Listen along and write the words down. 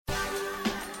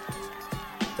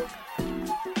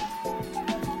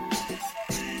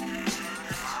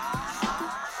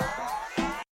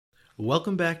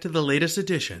Welcome back to the latest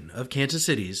edition of Kansas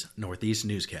City's Northeast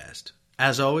Newscast.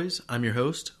 As always, I'm your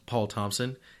host, Paul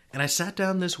Thompson, and I sat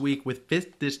down this week with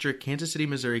 5th District Kansas City,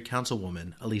 Missouri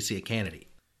Councilwoman Alicia Canady.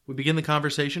 We begin the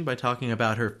conversation by talking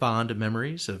about her fond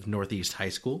memories of Northeast High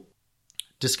School,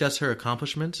 discuss her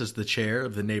accomplishments as the chair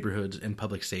of the Neighborhoods and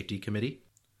Public Safety Committee,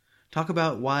 talk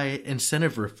about why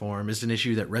incentive reform is an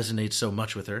issue that resonates so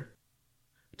much with her,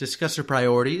 discuss her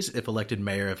priorities if elected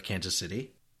mayor of Kansas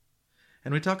City,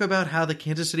 and we talk about how the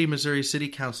Kansas City, Missouri City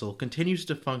Council continues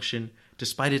to function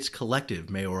despite its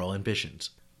collective mayoral ambitions.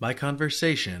 My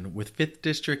conversation with 5th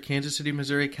District Kansas City,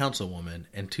 Missouri Councilwoman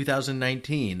and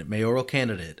 2019 mayoral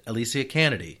candidate Alicia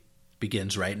Canady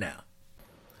begins right now.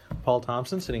 Paul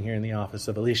Thompson, sitting here in the office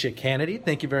of Alicia Canady.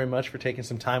 Thank you very much for taking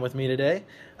some time with me today.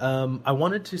 I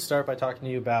wanted to start by talking to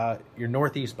you about your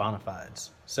Northeast bona fides.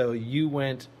 So you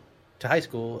went to high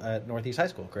school at Northeast High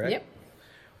School, correct? Yep.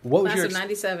 What was Class your of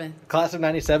 97. Class of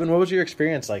 97. What was your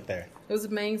experience like there? It was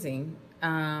amazing.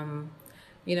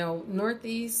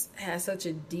 Northeast has such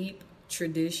a deep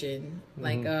tradition.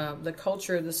 Like the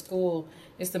culture of the school,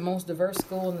 it's the most diverse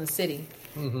school in the city.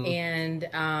 And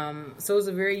so it was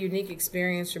a very unique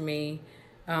experience for me,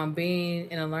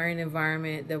 being in a learning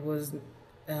environment that was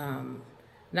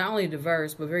not only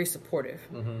diverse, but very supportive.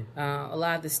 A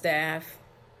lot of the staff,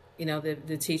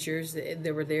 the teachers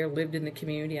that were there lived in the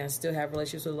community. I still have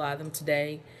relationships with a lot of them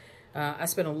today. I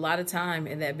spent a lot of time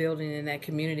in that building, in that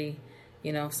community,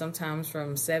 sometimes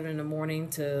from 7 in the morning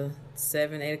to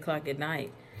 7, 8 o'clock at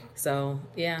night. So,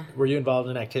 yeah. Were you involved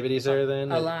in activities there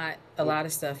then? A lot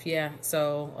of stuff, yeah.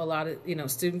 So, a lot of,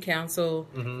 student council,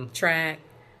 track,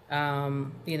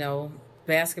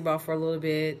 basketball for a little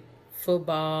bit,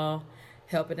 football,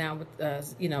 helping out with,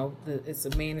 it's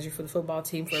a manager for the football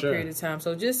team for a period of time.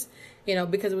 So just,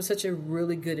 because it was such a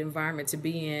really good environment to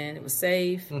be in, it was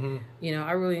safe.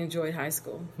 I really enjoyed high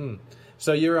school.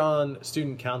 So you're on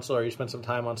student council, or you spent some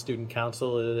time on student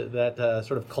council that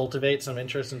sort of cultivates some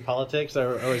interest in politics,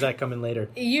 or is that coming later?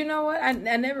 You know what? I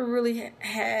never really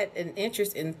had an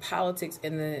interest in politics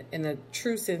in the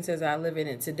true sense as I live in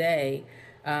it today.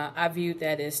 I viewed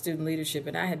that as student leadership,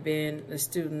 and I had been a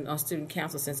student on student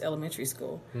council since elementary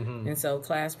school. And so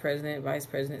class president, vice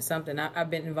president, something.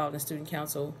 I've been involved in student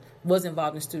council, was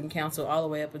involved in student council all the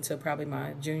way up until probably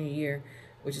my junior year,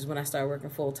 which is when I started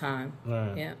working full time.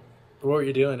 Right. Yeah. What were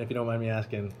you doing, if you don't mind me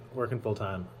asking, working full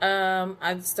time?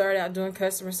 I started out doing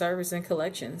customer service and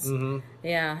collections.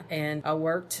 Yeah, and I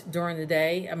worked during the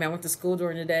day. I went to school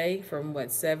during the day from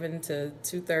 7 to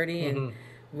 2:30, and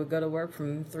would go to work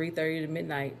from 3:30 to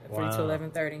midnight, 3 to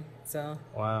 11:30. So.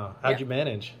 Wow. How'd you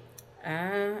manage?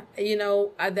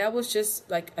 That was just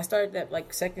I started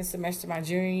that second semester my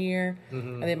junior year,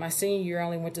 and then my senior year I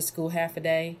only went to school half a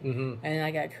day, and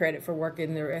I got credit for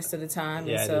working the rest of the time.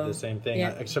 Yeah, and so, I did the same thing,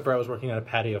 except for I was working at a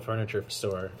patio furniture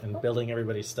store and building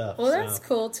everybo's stuff. Well, that's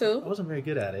cool too. I wasn't very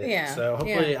good at it. Yeah. So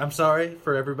hopefully, I'm sorry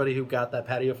for everybody who got that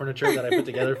patio furniture that I put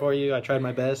together for you. I tried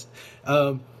my best.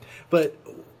 But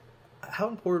how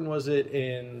important was it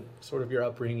in sort of your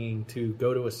upbringing to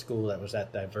go to a school that was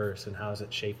that diverse, and how has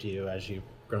it shaped you as you've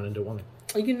grown into a woman?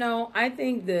 I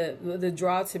think the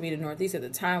draw to me to Northeast at the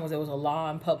time was it was a law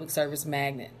and public service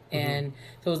magnet. And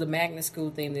so it was the magnet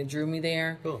school thing that drew me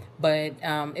there. Cool. But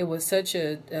it was such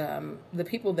the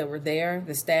people that were there,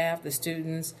 the staff, the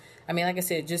students, like I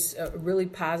said, just a really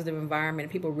positive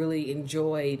environment. People really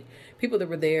enjoyed, people that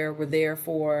were there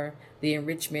for the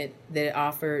enrichment that it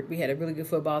offered. We had a really good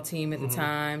football team at the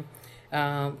time,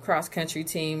 cross country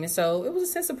team. And so it was a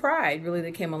sense of pride really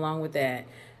that came along with that.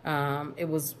 It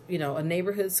was, a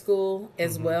neighborhood school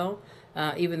as well.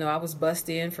 Even though I was bussed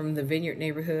in from the Vineyard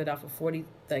neighborhood off of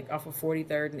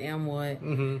 43rd and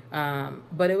Elmwood.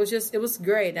 But it was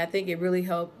great. And I think it really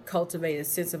helped cultivate a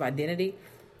sense of identity,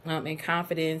 and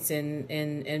confidence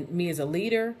in me as a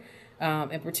leader,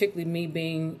 and particularly me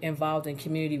being involved in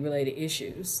community related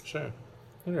issues. Sure.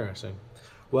 Interesting.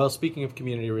 Well, speaking of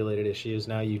community related issues,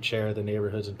 now you chair the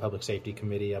Neighborhoods and Public Safety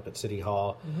Committee up at City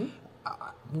Hall.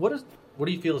 What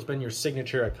do you feel has been your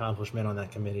signature accomplishment on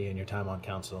that committee in your time on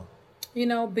council?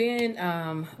 Being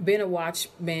a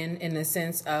watchman in the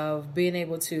sense of being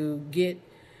able to get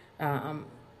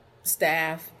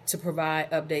staff to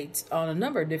provide updates on a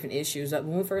number of different issues.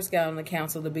 When we first got on the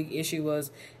council, the big issue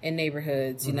was in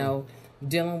neighborhoods,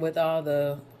 dealing with all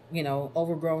the,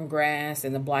 overgrown grass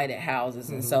and the blighted houses.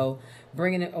 And so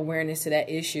bringing awareness to that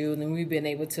issue. And then we've been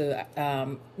able to,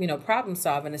 problem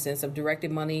solve in a sense of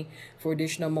directing money for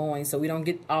additional mowing, so we don't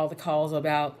get all the calls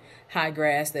about high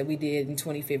grass that we did in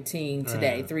 2015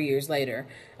 today, 3 years later.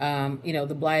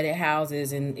 The blighted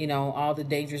houses and, all the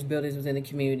dangerous buildings within the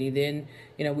community. Then,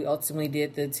 we ultimately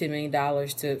did the $10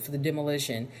 million for the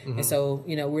demolition. And so,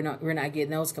 we're not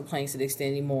getting those complaints to the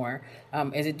extent anymore.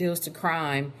 As it deals to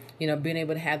crime, being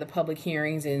able to have the public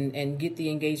hearings and get the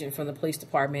engagement from the police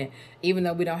department, even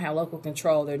though we don't have local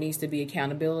control, there needs to be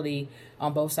accountability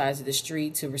on both sides of the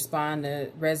street to respond to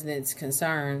residents'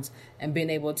 concerns and being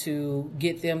able to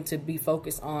get them to be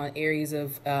focused on areas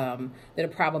of that are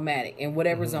problematic in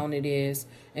whatever zone it is,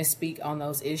 and speak on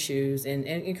those issues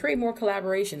and create more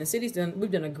collaboration. The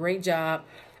we've done a great job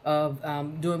of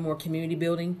doing more community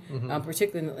building,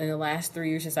 particularly in the last 3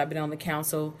 years since I've been on the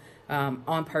council.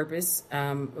 On purpose,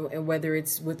 and whether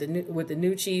it's with the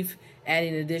new chief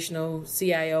adding an additional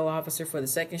CIO officer for the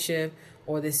second shift,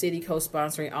 or the city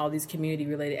co-sponsoring all these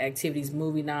community-related activities,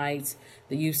 movie nights,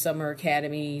 the youth summer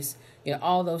academies,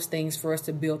 all those things for us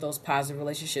to build those positive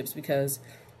relationships. Because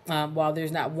while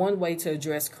there's not one way to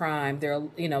address crime,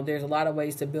 there's a lot of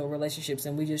ways to build relationships,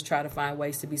 and we just try to find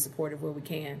ways to be supportive where we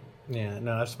can. Yeah,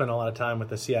 no, I've spent a lot of time with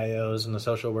the CIOs and the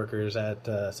social workers at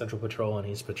Central Patrol and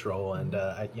East Patrol, and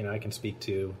I can speak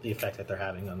to the effect that they're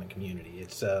having on the community.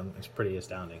 It's pretty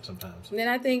astounding sometimes. And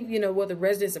I think what the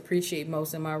residents appreciate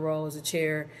most in my role as a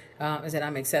chair is that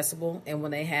I'm accessible, and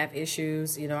when they have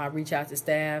issues, I reach out to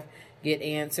staff, get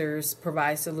answers,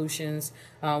 provide solutions.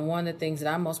 One of the things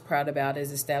that I'm most proud about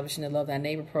is establishing the Love Thy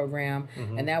Neighbor program,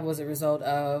 and that was a result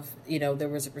of, there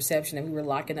was a perception that we were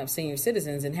locking up senior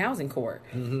citizens in housing court.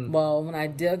 Well, when I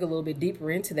dug a little bit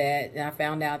deeper into that, I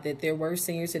found out that there were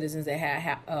senior citizens that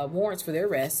had warrants for their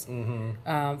arrest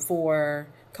for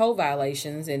code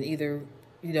violations, and either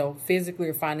physically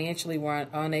or financially were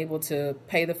unable to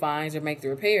pay the fines or make the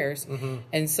repairs.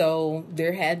 And so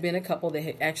there had been a couple that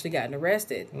had actually gotten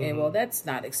arrested. And well, that's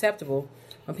not acceptable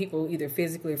when people either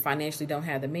physically or financially don't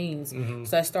have the means.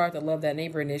 So I started the Love That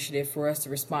Neighbor initiative for us to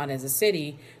respond as a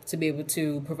city to be able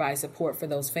to provide support for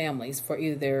those families, for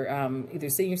either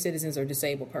senior citizens or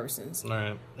disabled persons. All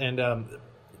right. And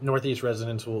Northeast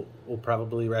residents will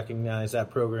probably recognize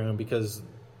that program because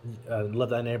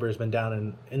Love Thy Neighbor has been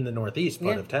down in the northeast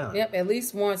part of town. Yep, at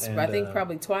least once. And, I think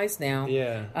probably twice now.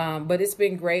 Yeah. But it's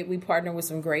been great. We partner with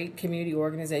some great community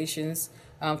organizations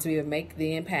to be able to make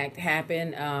the impact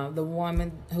happen. The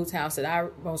woman whose house that I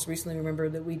most recently remember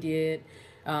that we did,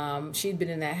 she'd been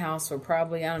in that house for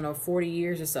probably, 40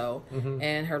 years or so.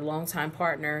 And her longtime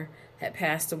partner had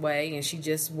passed away, and she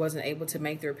just wasn't able to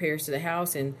make the repairs to the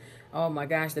house. And oh my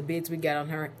gosh, the bids we got on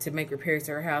her to make repairs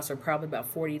to her house are probably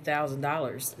about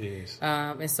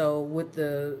 $40,000. And so with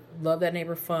the Love That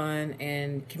Neighbor Fund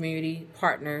and community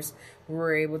partners, we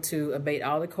were able to abate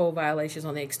all the code violations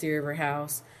on the exterior of her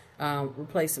house,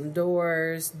 replace some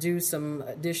doors, do some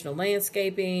additional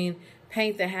landscaping,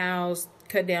 paint the house,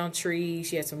 cut down trees.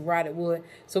 She had some rotted wood.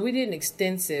 So we did an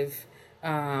extensive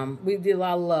we did a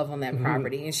lot of love on that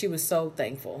property, and she was so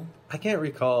thankful. I can't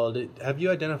recall. Have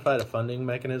you identified a funding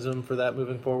mechanism for that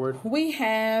moving forward? We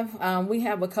have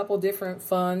a couple different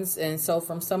funds, and so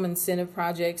from some incentive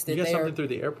projects that you got something through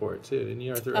the airport too, didn't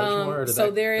you? Or through Edgemore?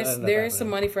 So there is some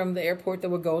money from the airport that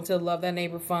will go to the Love Thy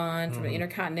Neighbor Fund, from the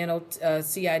Intercontinental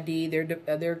CID.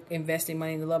 They're investing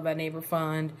money in the Love Thy Neighbor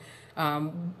Fund.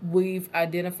 We've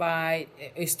identified.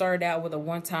 It started out with a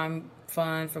one-time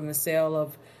fund from the sale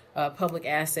of public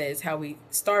assets, how we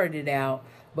started it out,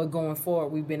 but going forward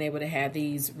we've been able to have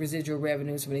these residual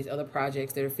revenues from these other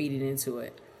projects that are feeding into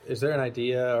it. Is there an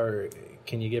idea, or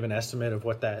can you give an estimate of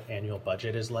what that annual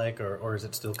budget is like, or is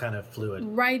it still kind of fluid?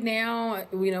 Right now,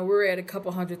 we're at a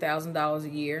couple $100,000 a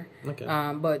year. Okay.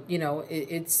 But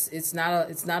it's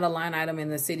not a line item in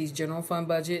the city's general fund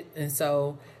budget, and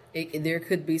so there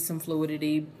could be some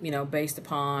fluidity, based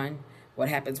upon what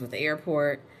happens with the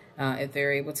airport. If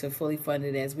they're able to fully fund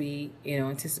it as we,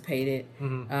 anticipate it,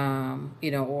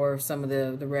 or some of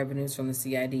the revenues from the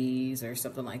CIDs or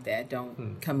something like that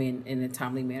don't come in a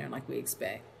timely manner like we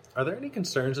expect. Are there any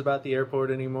concerns about the airport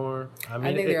anymore?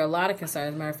 I think there are a lot of concerns.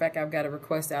 As a matter of fact, I've got a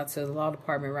request out to the law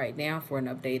department right now for an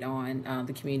update on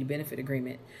the community benefit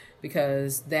agreement,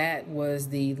 because that was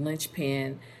the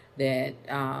linchpin that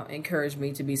encouraged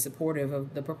me to be supportive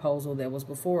of the proposal that was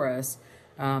before us.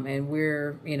 And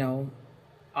we're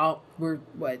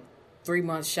 3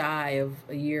 months shy of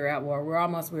a year out. Well, we're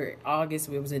August.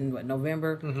 It was in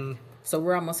November. So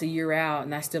we're almost a year out,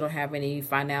 and I still don't have any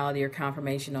finality or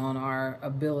confirmation on our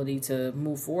ability to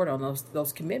move forward on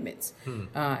those commitments.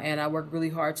 And I worked really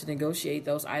hard to negotiate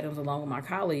those items along with my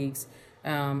colleagues.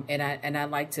 And I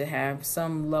like to have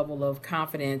some level of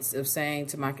confidence of saying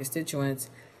to my constituents,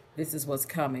 this is what's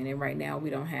coming. And right now we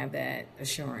don't have that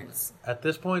assurance. At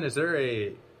this point, is there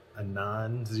a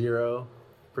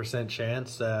non-0%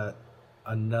 chance that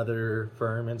another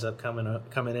firm ends up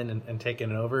coming in and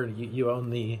taking it over? You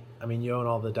own you own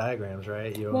all the diagrams,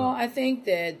 right? I think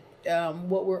that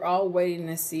what we're all waiting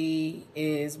to see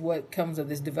is what comes of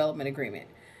this development agreement.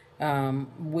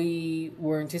 We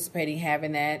were anticipating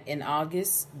having that in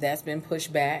August. That's been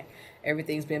pushed back.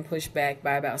 Everything's been pushed back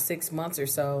by about 6 months or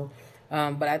so.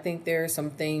 But I think there are some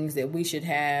things that we should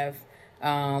have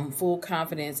full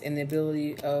confidence in the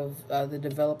ability of the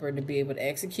developer to be able to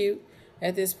execute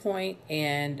at this point.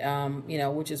 And,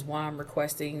 which is why I'm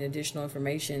requesting additional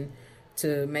information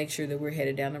to make sure that we're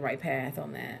headed down the right path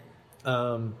on that.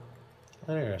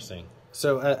 Interesting.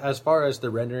 So as far as the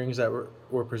renderings that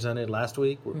were presented last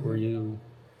week,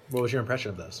 what was your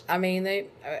impression of those? I mean, they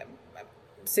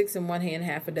 6 in one hand,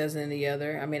 half a dozen in the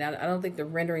other. I mean, I don't think the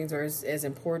renderings are as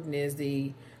important as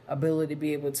the ability to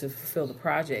be able to fulfill the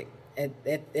project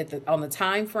on the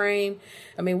time frame.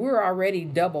 I mean, we're already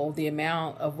double the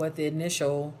amount of what the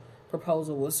initial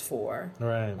proposal was for.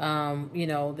 Right.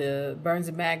 The Burns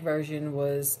and Mack version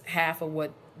was half of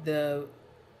what the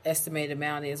estimated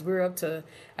amount is. We're up to,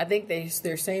 I think they're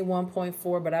saying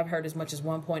 1.4, but I've heard as much as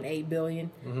 1.8 billion.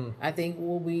 Mm-hmm. I think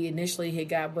what we initially had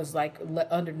got was like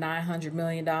under $900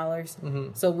 million. Mm-hmm.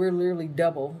 So we're literally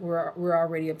double. We're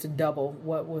already up to double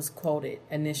what was quoted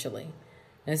initially.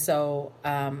 And so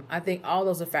I think all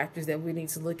those are factors that we need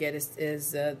to look at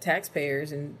as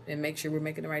taxpayers and make sure we're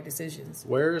making the right decisions.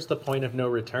 Where is the point of no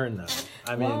return, though?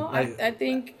 I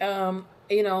think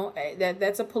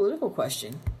that's a political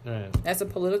question. Right. That's a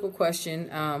political question.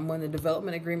 When the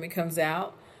development agreement comes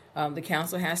out, the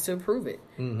council has to approve it.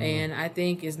 Mm-hmm. And I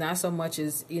think it's not so much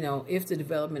as, if the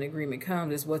development agreement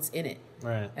comes, it's what's in it.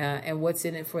 Right. And what's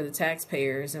in it for the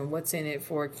taxpayers and what's in it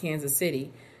for Kansas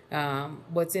City.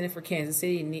 What's in it for Kansas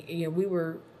City?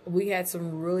 We had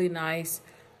some really nice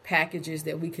packages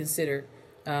that we considered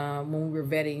when we were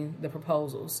vetting the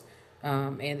proposals.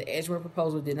 And the Edgeworth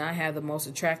proposal did not have the most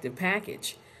attractive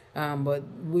package, but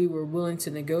we were willing to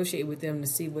negotiate with them to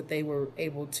see what they were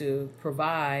able to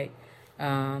provide.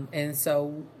 And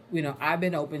so, I've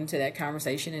been open to that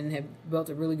conversation and have built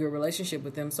a really good relationship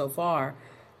with them so far.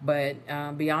 But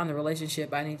beyond the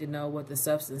relationship, I need to know what the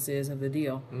substance is of the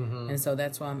deal. Mm-hmm. And so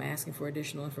that's why I'm asking for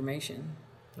additional information.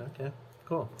 Okay,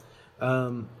 cool.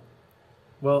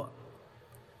 Well,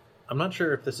 I'm not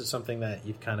sure if this is something that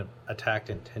you've kind of attacked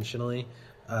intentionally,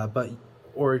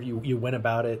 or if you went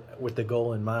about it with the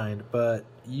goal in mind, but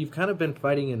you've kind of been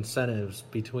fighting incentives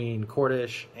between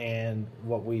Cordish and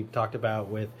what we talked about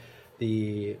with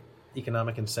the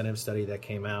economic incentive study that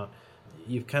came out.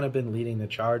 You've kind of been leading the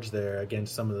charge there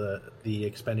against some of the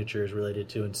expenditures related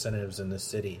to incentives in the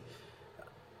city.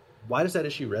 Why does that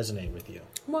issue resonate with you?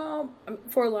 Well,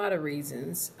 for a lot of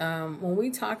reasons. When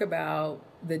we talk about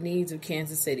the needs of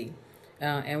Kansas City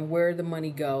and where the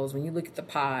money goes, when you look at the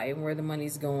pie and where the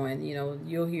money's going,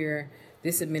 you'll hear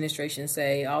this administration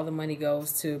say all the money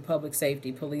goes to public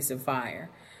safety, police, and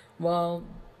fire. Well,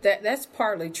 that's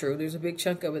partly true. There's a big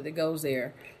chunk of it that goes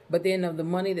there. But then of the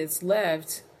money that's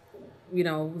left,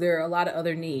 there are a lot of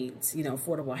other needs,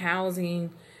 affordable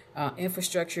housing,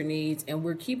 infrastructure needs, and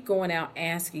we keep going out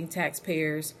asking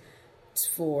taxpayers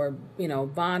for,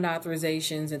 bond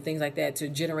authorizations and things like that to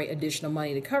generate additional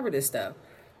money to cover this stuff.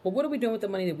 But what are we doing with the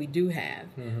money that we do have?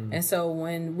 Mm-hmm. And so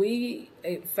when we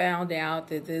found out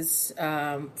that this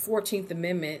 14th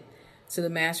Amendment to the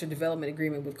Master Development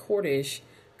Agreement with Cordish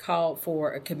called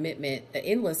for an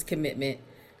endless commitment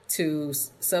to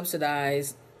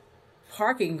subsidize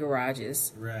parking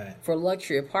garages for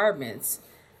luxury apartments,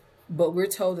 but we're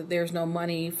told that there's no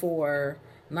money for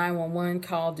 911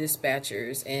 call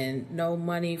dispatchers and no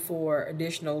money for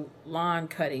additional lawn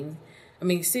cutting. I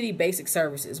mean, city basic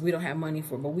services we don't have money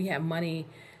for, but we have money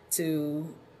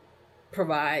to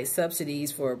provide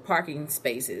subsidies for parking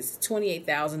spaces,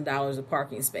 $28,000 a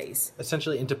parking space.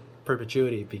 Essentially into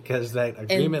perpetuity, because that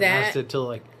agreement lasted till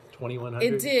like 2100.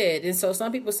 It did. And so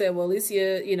some people said, well,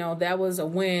 Alicia, that was a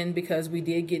win because we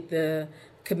did get the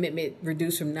commitment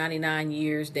reduced from 99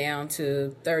 years down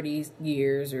to 30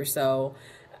 years or so.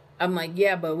 I'm like,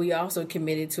 yeah, but we also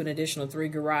committed to an additional 3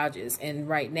 garages. And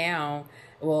right now,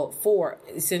 4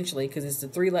 essentially, because it's the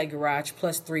 3-leg garage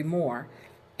plus 3 more.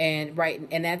 And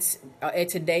that's at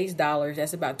today's dollars,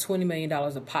 that's about $20 million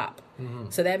a pop. Mm-hmm.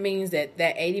 So that means that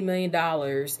 $80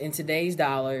 million in today's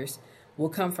dollars will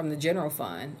come from the general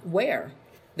fund. Where?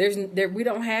 We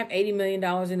don't have $80 million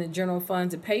in the general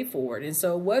fund to pay for it. And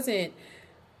so it wasn't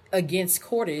against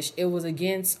Cordish. It was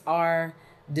against our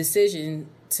decision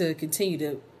to continue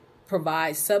to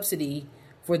provide subsidy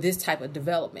for this type of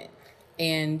development.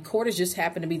 And Cordish just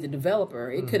happened to be the developer.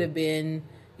 It could have been,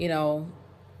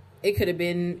 it could have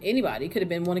been anybody. It could have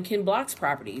been one of Ken Block's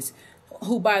properties,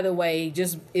 who, by the way,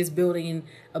 just is building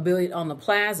a building on the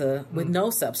plaza with no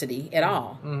subsidy at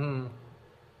all.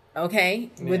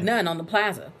 Okay? Yeah. With none on the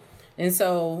plaza. And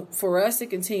so for us to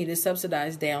continue to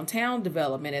subsidize downtown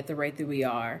development at the rate that we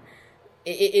are,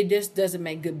 it just doesn't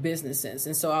make good business sense.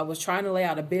 And so I was trying to lay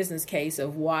out a business case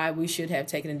of why we should have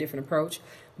taken a different approach.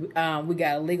 We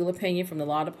got a legal opinion from the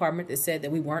law department that said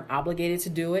that we weren't obligated to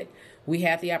do it. We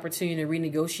had the opportunity to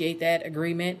renegotiate that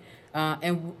agreement,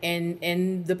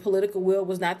 and the political will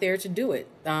was not there to do it.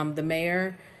 The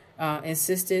mayor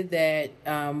insisted that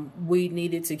we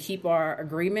needed to keep our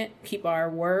agreement, keep our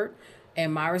word,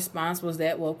 and my response was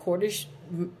that, well, Cordish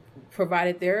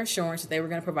provided their assurance that they were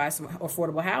going to provide some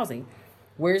affordable housing.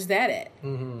 Where's that at?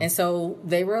 And so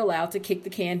they were allowed to kick the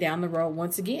can down the road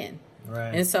once again.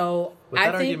 Right. And so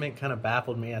that argument kind of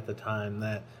baffled me at the time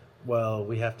that, well,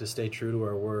 we have to stay true to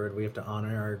our word. We have to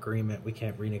honor our agreement. We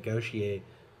can't renegotiate.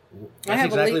 That's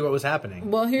exactly what was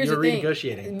happening. Well, here's the thing. You're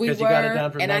renegotiating. Because you got it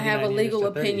down from 99 years to 30 years. And I have a legal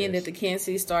opinion that the Kansas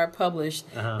City Star published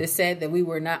that said that we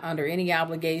were not under any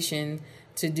obligation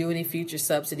to do any future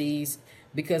subsidies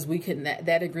because we couldn't.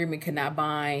 That agreement could not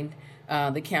bind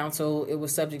the council. It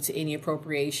was subject to any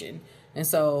appropriation. And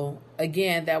so,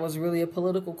 again, that was really a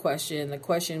political question. The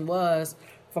question was,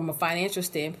 from a financial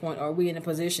standpoint, are we in a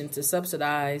position to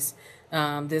subsidize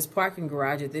this parking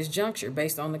garage at this juncture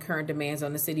based on the current demands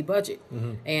on the city budget?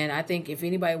 And I think if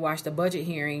anybody watched the budget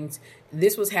hearings,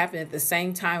 this was happening at the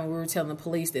same time when we were telling the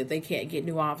police that they can't get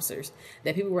new officers,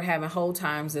 that people were having hold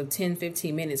times of 10,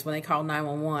 15 minutes when they called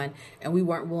 911, and we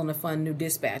weren't willing to fund new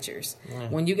dispatchers.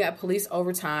 When you got police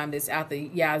overtime that's out the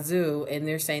yazoo and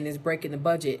they're saying it's breaking the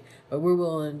budget, but we're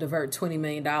willing to divert $20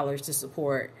 million to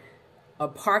support a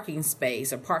parking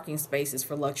space or parking spaces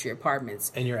for luxury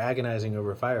apartments. And you're agonizing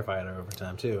over a firefighter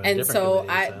overtime too. And so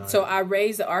I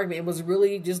raised the argument. It was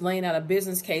really just laying out a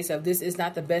business case of this is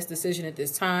not the best decision at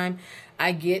this time.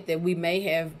 I get that we may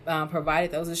have provided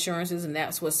those assurances, and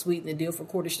that's what sweetened the deal for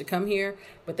Cordish to come here,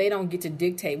 but they don't get to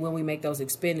dictate when we make those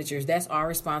expenditures. That's our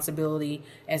responsibility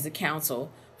as the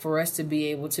council for us to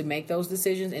be able to make those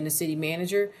decisions, and the city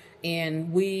manager.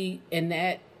 And we, in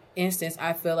that instance,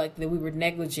 I feel like that we were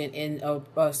negligent in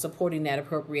supporting that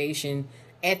appropriation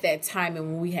at that time,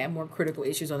 and when we had more critical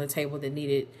issues on the table that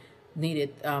needed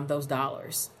those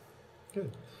dollars. Good.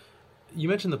 You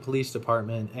mentioned the police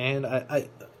department, and I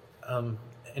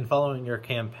in following your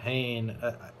campaign,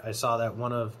 I saw that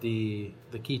one of the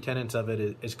key tenets of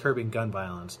it is curbing gun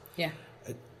violence. Yeah.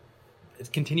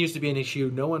 It continues to be an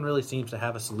issue. No one really seems to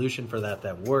have a solution for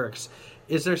that works.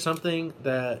 Is there something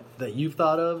that you've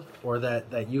thought of or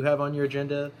that you have on your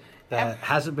agenda that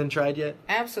hasn't been tried yet?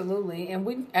 Absolutely.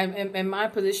 And my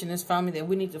position is firmly that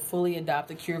we need to fully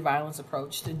adopt a cure violence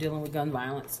approach to dealing with gun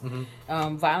violence.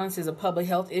 Violence is a public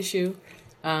health issue,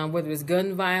 whether it's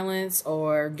gun violence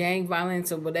or gang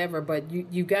violence or whatever, but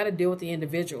you got to deal with the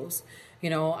individuals.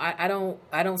 I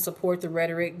don't support the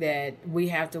rhetoric that we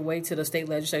have to wait till the state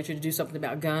legislature to do something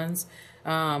about guns.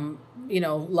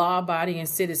 Law-abiding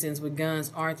citizens with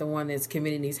guns aren't the one that's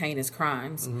committing these heinous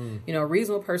crimes. A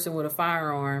reasonable person with a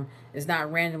firearm is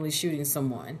not randomly shooting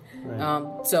someone.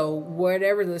 Right. So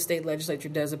whatever the state legislature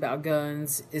does about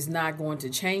guns is not going to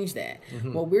change that.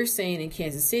 What we're seeing in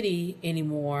Kansas City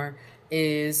anymore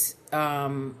is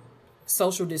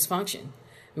social dysfunction.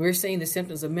 We're seeing the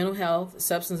symptoms of mental health,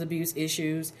 substance abuse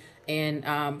issues,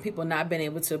 and people not being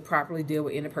able to properly deal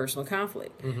with interpersonal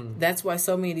conflict. That's why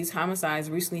so many of these homicides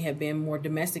recently have been more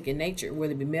domestic in nature,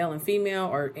 whether it be male and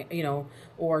female,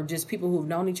 or just people who've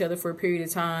known each other for a period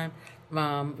of time.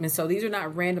 And so these are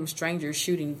not random strangers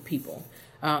shooting people.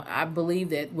 I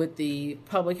believe that with the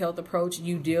public health approach,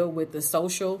 you deal with the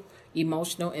social,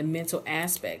 emotional, and mental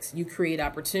aspects. You create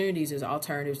opportunities as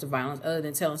alternatives to violence other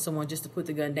than telling someone just to put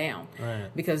the gun down. Right.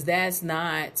 Because that's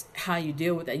not how you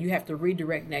deal with that. You have to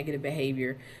redirect negative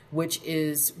behavior, which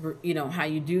is, how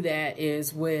you do that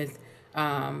is with,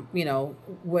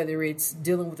 whether it's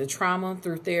dealing with the trauma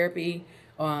through therapy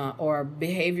or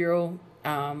behavioral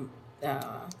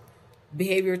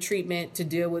treatment to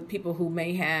deal with people who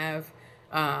may have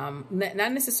not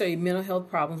necessarily mental health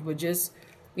problems, but just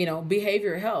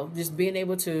behavioral health, just being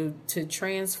able to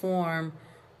transform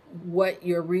what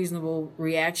your reasonable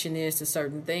reaction is to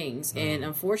certain things. And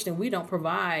unfortunately, we don't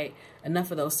provide enough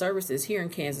of those services here in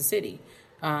Kansas City.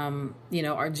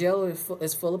 Our jail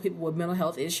is full of people with mental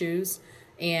health issues,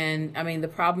 And I mean, the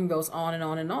problem goes on and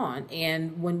on and on.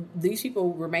 And when these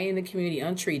people remain in the community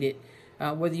untreated,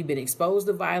 whether you've been exposed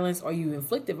to violence or you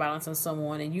inflicted violence on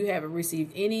someone and you haven't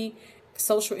received any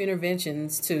social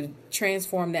interventions to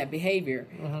transform that behavior,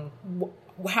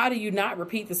 how do you not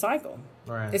repeat the cycle?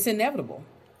 Right. It's inevitable.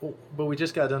 Well, but we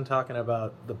just got done talking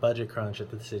about the budget crunch at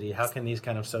the city. How can these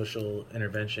kind of social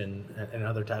intervention and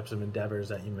other types of endeavors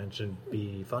that you mentioned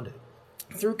be funded?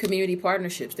 Through community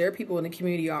partnerships. There are people in the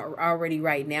community already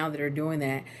right now that are doing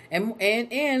that.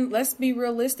 And let's be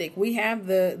realistic. We have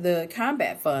the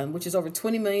Combat Fund, which is over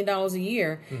 $20 million a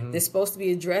year, that's supposed to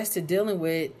be addressed to dealing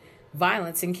with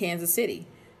violence in Kansas City.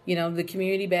 You know, the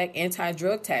community-backed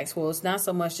anti-drug tax. Well, it's not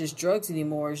so much just drugs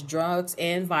anymore. It's drugs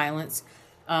and violence,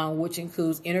 which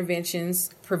includes interventions,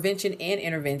 prevention and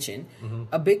intervention.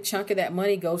 A big chunk of that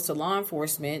money goes to law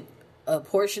enforcement. A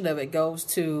portion of it goes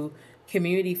to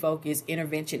community-focused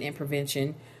intervention and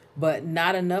prevention, but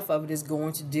not enough of it is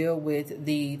going to deal with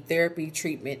the therapy,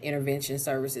 treatment, intervention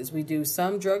services. We do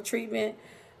some drug treatment,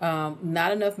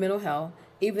 not enough mental health.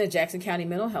 Even the Jackson County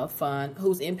Mental Health Fund,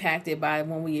 who's impacted by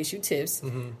when we issue TIFs,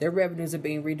 their revenues are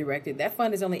being redirected. That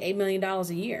fund is only $8 million a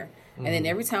year. And then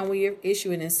every time we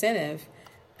issue an incentive,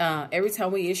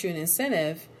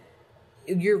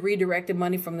 you're redirecting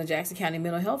money from the Jackson County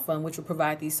Mental Health Fund, which will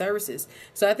provide these services.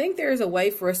 So I think there is a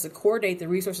way for us to coordinate the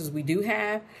resources we do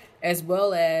have, as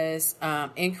well as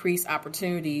increase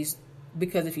opportunities.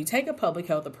 Because if you take a public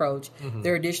health approach,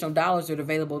 there are additional dollars that are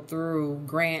available through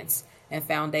grants and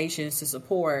foundations to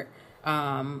support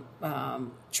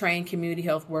trained community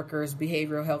health workers,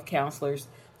 behavioral health counselors,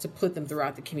 to put them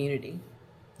throughout the community.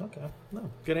 Okay,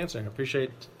 no, good answer. I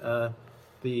appreciate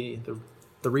the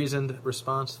reasoned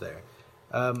response there.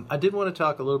 I did want to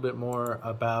talk a little bit more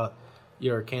about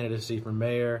your candidacy for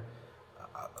mayor,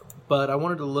 but I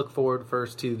wanted to look forward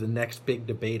first to the next big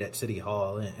debate at City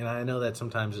Hall. And I know that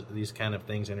sometimes these kind of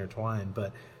things intertwine,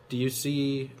 but do you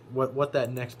see what that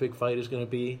next big fight is going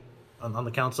to be on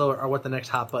the council, or what the next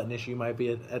hot button issue might be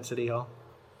at City Hall?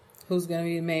 Who's going to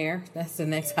be the mayor? That's the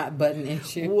next hot button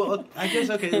issue. Well, I guess,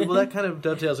 okay, well, that kind of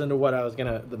dovetails into what I was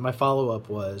my follow-up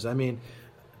was. I mean,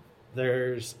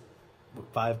 there's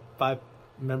five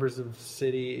members of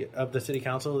the city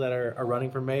council that are running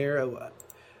for mayor.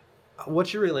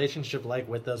 What's your relationship like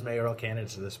with those mayoral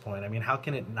candidates at this point? I mean, how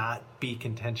can it not be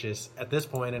contentious at this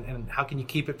point, and how can you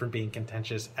keep it from being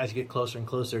contentious as you get closer and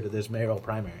closer to this mayoral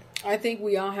primary? I think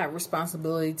we all have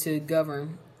responsibility to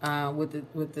govern with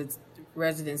the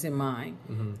residents in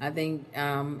mind. I think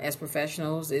as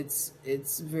professionals,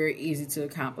 it's very easy to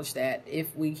accomplish that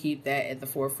if we keep that at the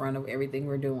forefront of everything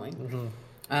we're doing.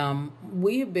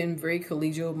 We have been very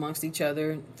collegial amongst each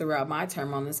other throughout my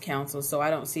term on this council, so I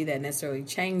don't see that necessarily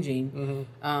changing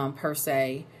per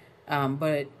se.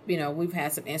 But, you know, we've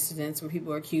had some incidents where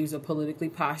people are accused of politically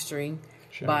posturing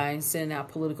by sending out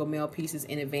political mail pieces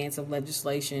in advance of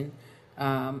legislation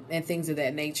and things of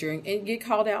that nature, and get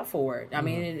called out for it. I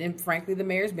mean, and frankly, the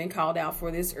mayor's been called out for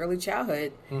this early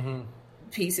childhood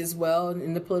piece as well,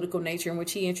 and the political nature in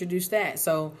which he introduced that.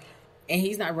 So... And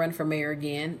he's not running for mayor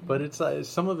again. But it's like,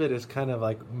 some of it is kind of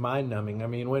like mind numbing. I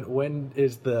mean, when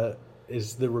is the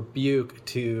rebuke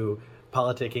to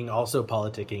politicking also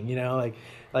politicking? You know, like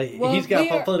well, he's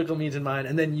got political needs in mind,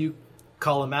 and then you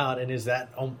call him out, and is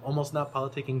that almost not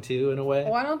politicking too in a way?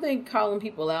 Well, I don't think calling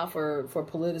people out for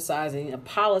politicizing a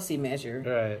policy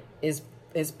measure is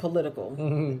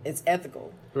political. It's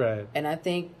ethical. Right. And I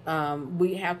think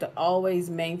we have to always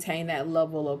maintain that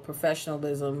level of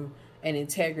professionalism and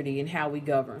integrity in how we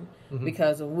govern.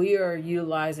 Because when we are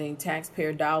utilizing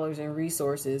taxpayer dollars and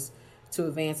resources to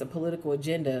advance a political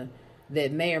agenda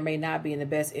that may or may not be in the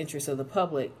best interest of the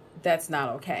public, that's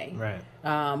not okay. Right.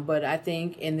 But I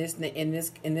think in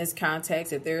this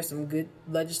context, if there are some good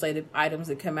legislative items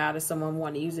that come out of someone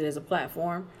wanting to use it as a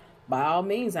platform, by all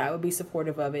means, I would be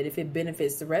supportive of it if it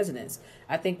benefits the residents.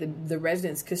 I think the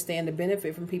residents could stand to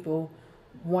benefit from people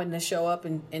wanting to show up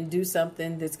and do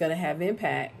something that's going to have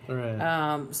impact,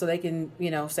 so they can, you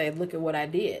know, say, look at what I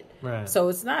did. Right. So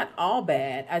it's not all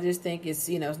bad. I just think it's,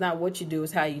 you know, it's not what you do,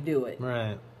 it's how you do it.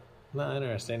 Right. No,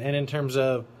 interesting. And in terms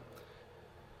of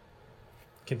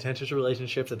contentious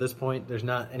relationships at this point, there's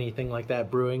not anything like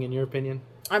that brewing, in your opinion?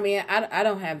 I mean, I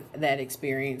don't have that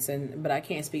experience, but I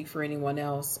can't speak for anyone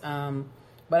else.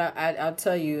 But I'll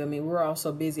tell you, I mean, we're all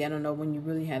so busy. I don't know when you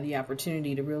really have the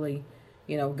opportunity to really,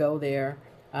 you know, go there.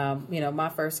 You know, my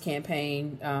first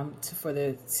campaign for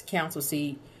the council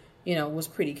seat, you know, was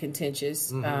pretty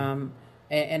contentious.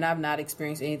 And I've not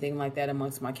experienced anything like that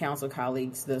amongst my council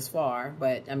colleagues thus far.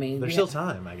 But I mean, there's still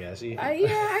time, I guess.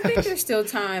 I think there's still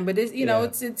time, but it's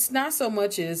it's not so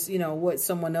much as what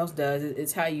someone else does.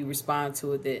 It's how you respond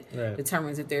to it that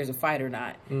determines if there's a fight or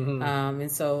not. And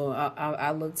so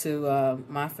I look to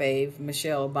my fave,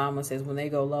 Michelle Obama says, when they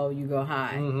go low, you go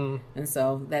high, and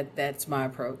so that's my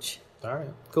approach. All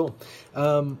right, cool.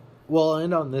 Well, I'll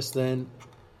end on this then.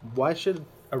 Why should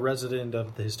a resident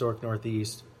of the historic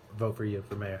Northeast vote for you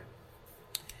for mayor?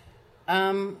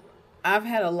 I've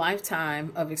had a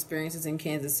lifetime of experiences in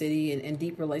Kansas City and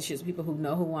deep relationships with people who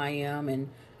know who I am and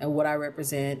what I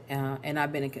represent. And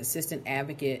I've been a consistent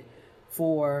advocate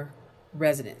for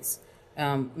residents,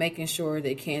 making sure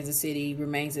that Kansas City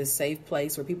remains a safe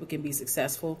place where people can be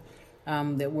successful,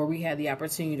 that where we have the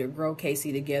opportunity to grow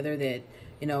KC together, that,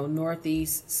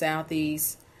 Northeast,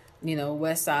 Southeast,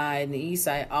 West Side and the East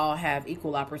Side all have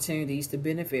equal opportunities to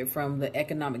benefit from the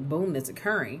economic boom that's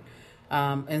occurring.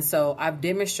 And so I've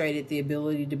demonstrated the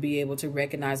ability to be able to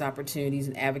recognize opportunities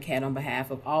and advocate on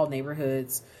behalf of all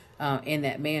neighborhoods in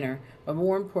that manner. But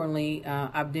more importantly,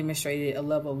 I've demonstrated a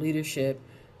level of leadership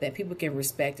that people can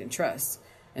respect and trust.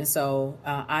 And so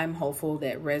I'm hopeful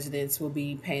that residents will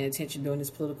be paying attention during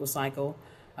this political cycle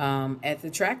at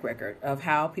the track record of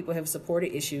how people have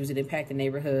supported issues that impact the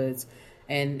neighborhoods,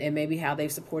 and maybe how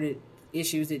they've supported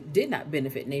issues that did not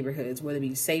benefit neighborhoods, whether it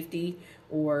be safety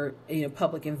or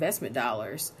public investment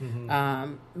dollars.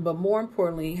 But more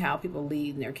importantly, how people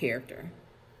lead in their character.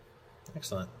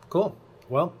 Excellent. Cool.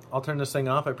 Well, I'll turn this thing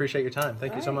off. I appreciate your time.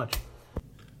 Thank you so much.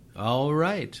 All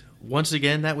right. Once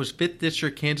again, that was 5th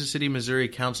District Kansas City, Missouri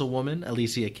Councilwoman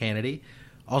Alicia Kennedy,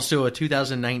 also a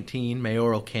 2019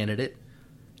 mayoral candidate.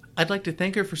 I'd like to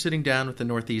thank her for sitting down with the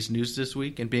Northeast News this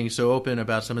week and being so open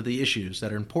about some of the issues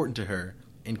that are important to her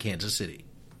in Kansas City.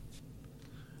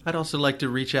 I'd also like to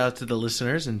reach out to the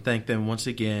listeners and thank them once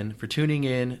again for tuning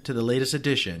in to the latest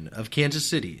edition of Kansas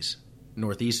City's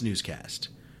Northeast Newscast.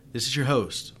 This is your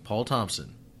host, Paul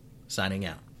Thompson, signing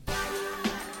out.